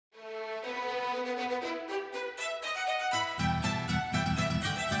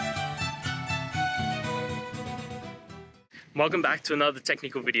Welcome back to another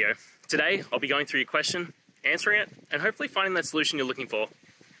technical video. Today, I'll be going through your question, answering it, and hopefully finding that solution you're looking for.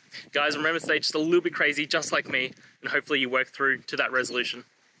 Guys, remember to stay just a little bit crazy, just like me, and hopefully you work through to that resolution.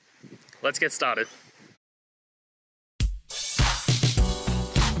 Let's get started.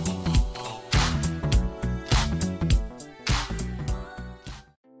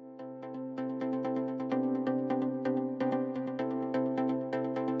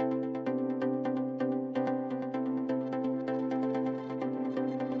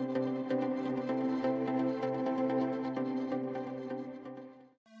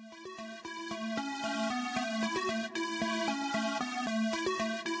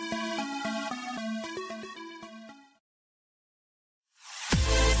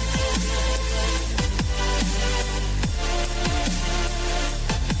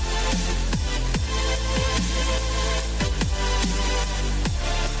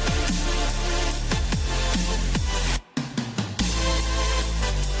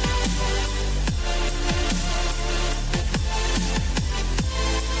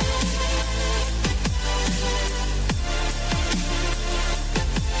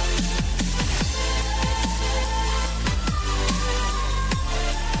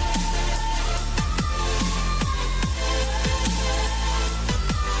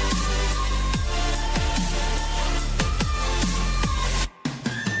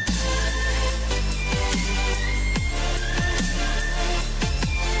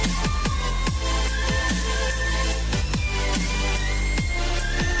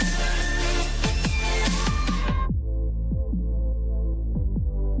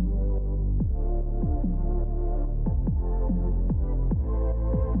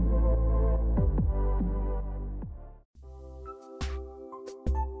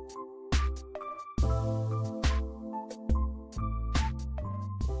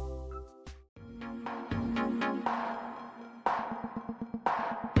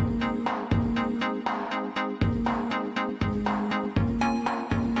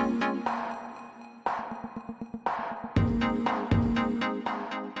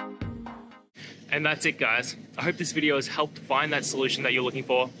 And that's it, guys. I hope this video has helped find that solution that you're looking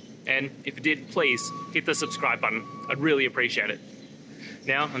for. And if it did, please hit the subscribe button. I'd really appreciate it.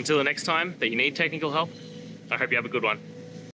 Now, until the next time that you need technical help, I hope you have a good one.